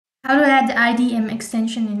How to add IDM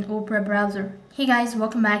extension in Opera browser. Hey guys,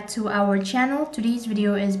 welcome back to our channel. Today's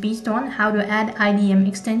video is based on how to add IDM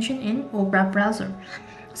extension in Opera browser.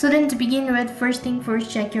 So then to begin with, first thing first,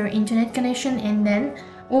 check your internet connection and then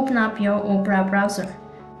open up your Opera browser.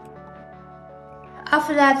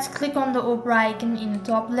 After that, click on the Opera icon in the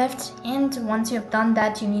top left, and once you have done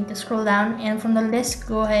that, you need to scroll down and from the list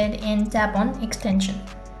go ahead and tap on extension.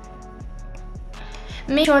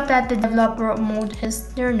 Make sure that the developer mode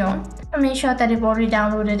is turned on. Make sure that you've already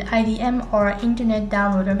downloaded IDM or Internet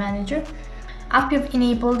Downloader Manager. After you've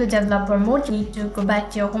enabled the developer mode, you need to go back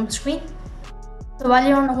to your home screen. So while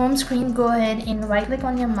you're on the home screen, go ahead and right click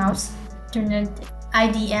on your mouse, turn it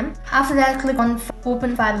IDM. After that, click on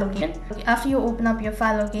open file location. After you open up your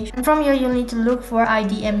file location, from here you'll need to look for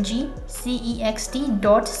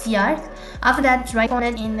idmg.cext.cr. After that, right on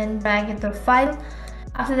it and then drag the file.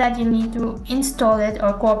 After that, you'll need to install it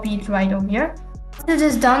or copy it right over here. After this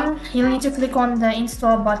is done, you'll need to click on the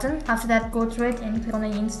install button. After that, go through it and click on the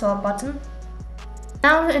install button.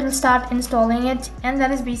 Now it'll start installing it, and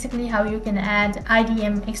that is basically how you can add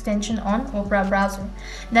IDM extension on Opera browser.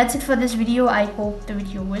 That's it for this video. I hope the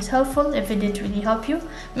video was helpful. If it did really help you,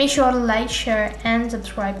 make sure to like, share and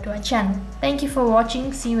subscribe to our channel. Thank you for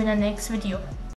watching. See you in the next video.